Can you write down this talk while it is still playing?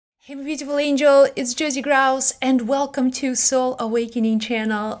Hey beautiful angel, it's Josie Grouse and welcome to Soul Awakening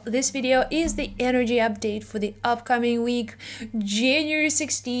channel. This video is the energy update for the upcoming week, January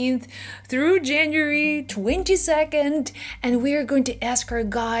 16th through January 22nd, and we are going to ask our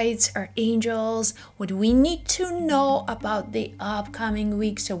guides, our angels, what we need to know about the upcoming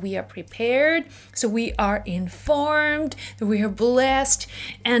week so we are prepared, so we are informed, that we are blessed,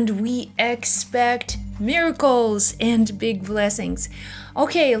 and we expect miracles and big blessings.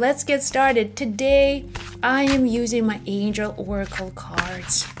 Okay, let's get started. Today, I am using my Angel Oracle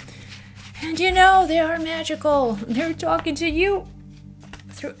cards. And you know, they are magical. They're talking to you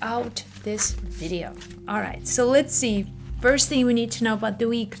throughout this video. All right, so let's see. First thing we need to know about the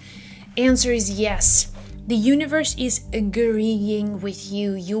week. Answer is yes. The universe is agreeing with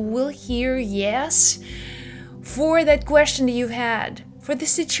you. You will hear yes for that question that you've had. For the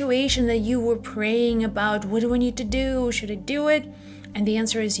situation that you were praying about. What do I need to do? Should I do it? And the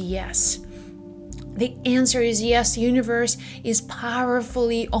answer is yes. The answer is yes. The universe is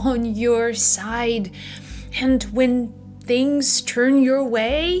powerfully on your side. And when things turn your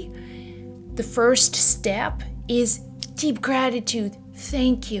way, the first step is deep gratitude.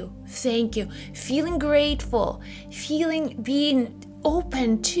 Thank you. Thank you. Feeling grateful. Being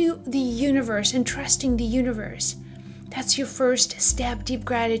open to the universe and trusting the universe. That's your first step, deep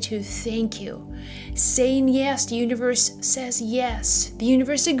gratitude. Thank you. Saying yes, the universe says yes. The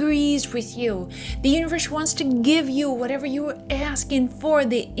universe agrees with you. The universe wants to give you whatever you are asking for.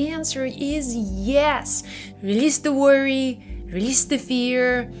 The answer is yes. Release the worry, release the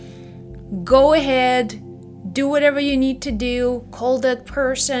fear. Go ahead, do whatever you need to do. Call that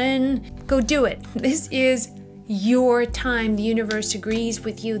person. Go do it. This is your time. The universe agrees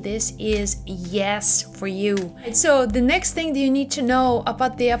with you. This is yes for you. So the next thing that you need to know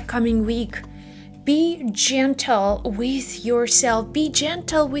about the upcoming week, be gentle with yourself. Be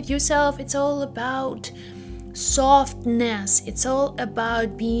gentle with yourself. It's all about softness. It's all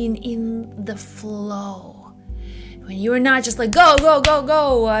about being in the flow. When you're not just like go, go, go,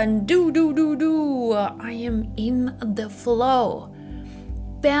 go and do. I am in the flow.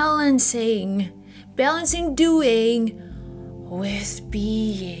 Balancing doing with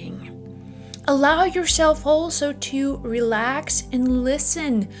being. Allow yourself also to relax and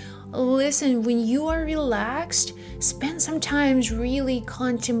listen. Listen, when you are relaxed, spend some time really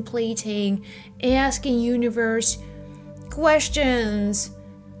contemplating, asking universe questions,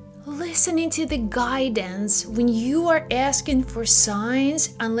 listening to the guidance. When you are asking for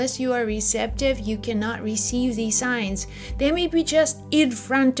signs, unless you are receptive, you cannot receive these signs. They may be just in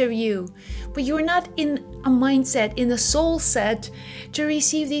front of you, but you're not in a mindset, in a soul set to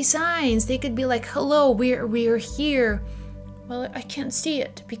receive these signs. They could be like, hello, we're here. Well, I can't see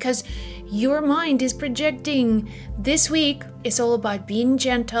it because your mind is projecting. This week is all about being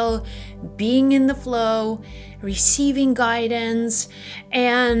gentle, being in the flow, receiving guidance,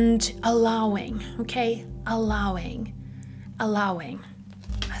 and allowing, okay? Allowing. I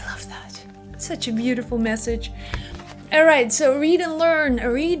love that. Such a beautiful message. All right, so read and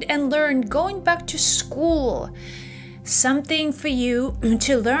learn. Going back to school. Something for you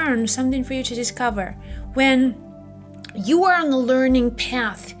to learn, something for you to discover. When you are on the learning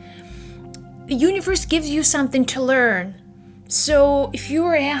path, the universe gives you something to learn. So if you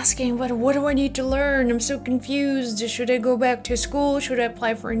are asking, what do I need to learn? I'm so confused. Should I go back to school? Should I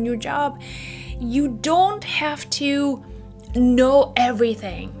apply for a new job? You don't have to know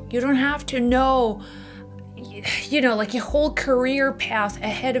everything. You don't have to know, like your whole career path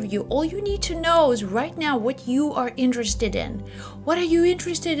ahead of you. All you need to know is right now what you are interested in. What are you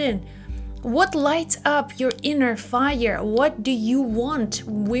interested in? What lights up your inner fire? What do you want?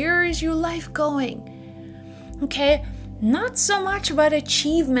 Where is your life going? Okay, not so much about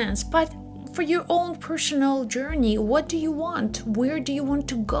achievements, but for your own personal journey. What do you want? Where do you want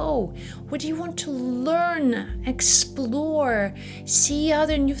to go? What do you want to learn, explore, see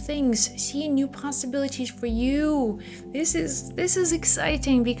other new things, see new possibilities for you? This is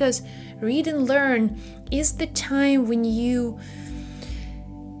exciting because read and learn is the time when you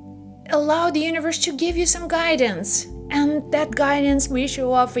allow the universe to give you some guidance, and that guidance may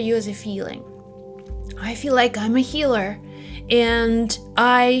show up for you as a feeling. I feel like I'm a healer, and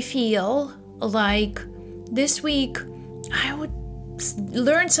I feel like this week I would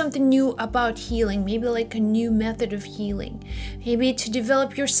learn something new about healing, maybe like a new method of healing, maybe to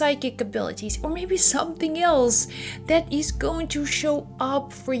develop your psychic abilities, or maybe something else that is going to show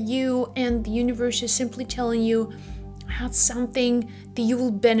up for you, and the universe is simply telling you that's something that you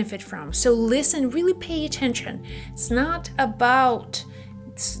will benefit from. So listen, really pay attention. It's not about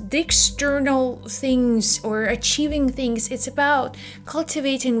the external things or achieving things. It's about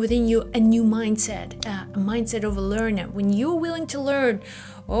cultivating within you a new mindset, a mindset of a learner. When you're willing to learn,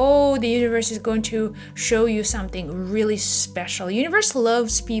 the universe is going to show you something really special. The universe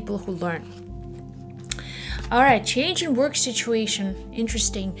loves people who learn. All right, change in work situation.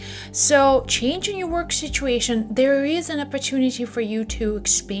 Interesting. So change in your work situation, there is an opportunity for you to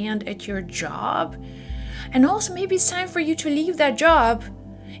expand at your job. And also maybe it's time for you to leave that job.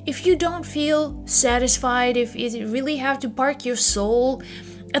 If you don't feel satisfied, if you really have to park your soul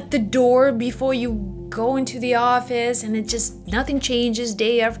at the door before you go into the office and nothing changes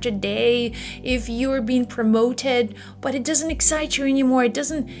day after day, if you're being promoted but it doesn't excite you anymore, it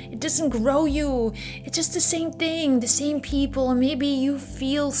doesn't grow you, it's just the same thing, the same people, and maybe you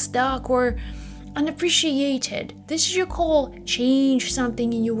feel stuck or unappreciated. This is your call. Change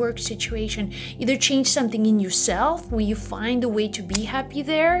something in your work situation. Either change something in yourself where you find a way to be happy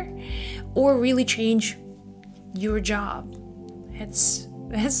there, or really change your job. That's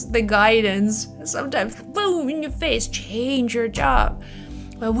the guidance. Sometimes, boom, in your face, change your job.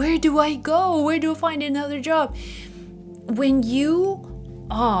 But where do I go? Where do I find another job? When you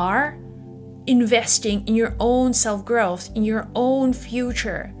are investing in your own self-growth, in your own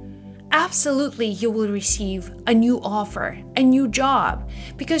future, absolutely you will receive a new offer, a new job,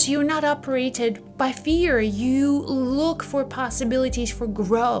 because you're not operated by fear. You look for possibilities for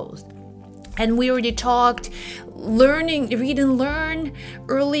growth. And we already talked read and learn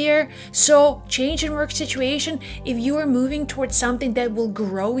earlier. So change in work situation, if you are moving towards something that will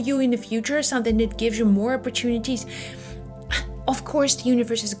grow you in the future, something that gives you more opportunities, of course the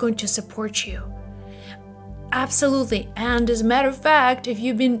universe is going to support you. Absolutely. And as a matter of fact, if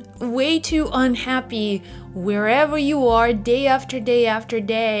you've been way too unhappy wherever you are day after day after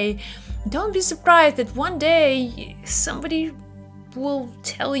day, don't be surprised that one day somebody will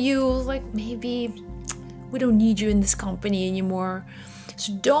tell you, like, maybe we don't need you in this company anymore.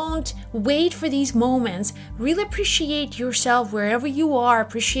 So don't wait for these moments. Really appreciate yourself wherever you are.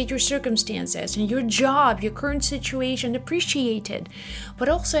 Appreciate your circumstances and your job, your current situation. Appreciate it. But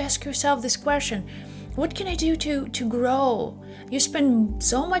also ask yourself this question: what can I do to grow? You spend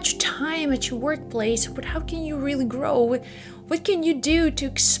so much time at your workplace, but how can you really grow? What can you do to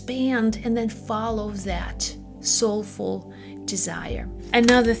expand and then follow that soulful desire?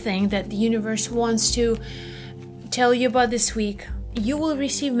 Another thing that the universe wants to tell you about this week: you will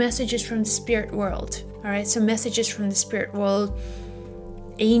receive messages from the spirit world. All right, so messages from the spirit world.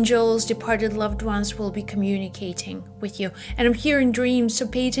 Angels, departed loved ones will be communicating with you. And I'm here in dreams, so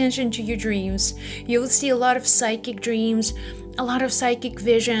pay attention to your dreams. You'll see a lot of psychic dreams, a lot of psychic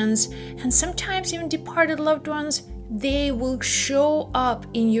visions, and sometimes even departed loved ones, they will show up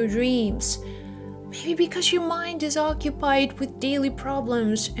in your dreams. Maybe because your mind is occupied with daily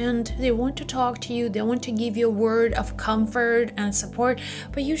problems and they want to talk to you, they want to give you a word of comfort and support,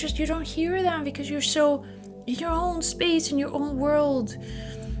 but you don't hear them because you're so in your own space, in your own world,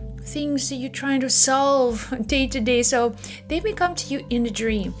 things that you're trying to solve day to day. So they may come to you in a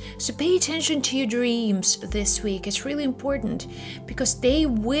dream. So pay attention to your dreams this week. It's really important because they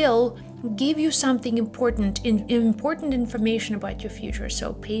will give you something important information about your future.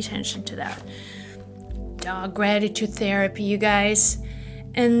 So pay attention to that. Gratitude therapy, you guys.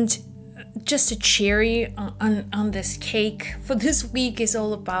 And just a cherry on this cake for this week is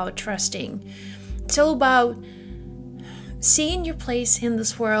all about trusting. It's all about seeing your place in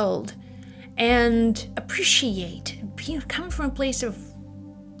this world and come from a place of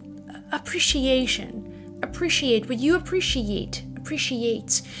appreciation. Appreciate what you appreciates.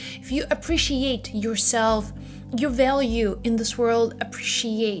 If you appreciate yourself, your value in this world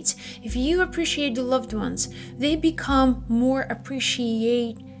appreciates. If you appreciate the loved ones, they become more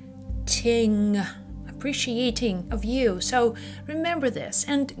appreciating of you. So remember this.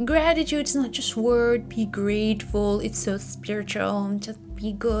 And gratitude is not just word. Be grateful. It's so spiritual. Just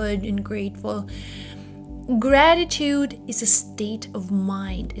be good and grateful. Gratitude is a state of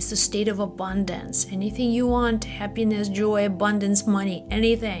mind. It's a state of abundance. Anything you want, happiness, joy, abundance, money,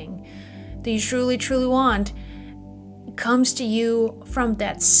 anything that you truly, truly want, comes to you from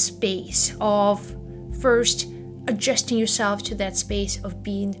that space of first adjusting yourself to that space of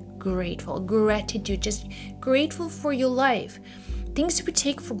being grateful. Gratitude, just grateful for your life. Things we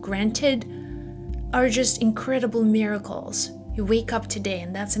take for granted are just incredible miracles. You wake up today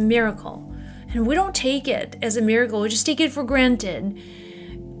and that's a miracle. And we don't take it as a miracle, we just take it for granted.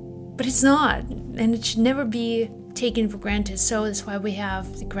 But it's not, and it should never be taken for granted. So that's why we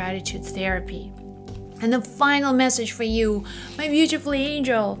have the gratitude therapy. And the final message for you, my beautiful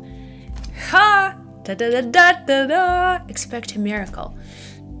angel. Ha! Da da da da da da! Expect a miracle.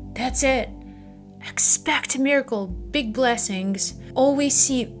 That's it. Expect a miracle, big blessings. Always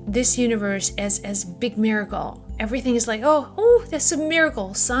see this universe as big miracle. Everything is like, oh, that's a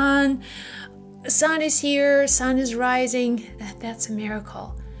miracle. Sun is here, sun is rising. That's a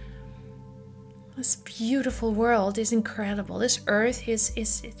miracle. This beautiful world is incredible. This earth is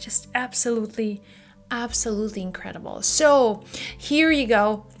just absolutely incredible. So here you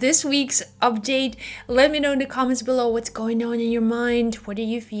go, this week's update. Let me know in the comments below what's going on in your mind. What are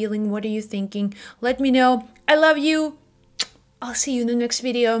you feeling? What are you thinking? Let me know. I love you. I'll see you in the next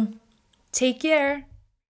video. Take care.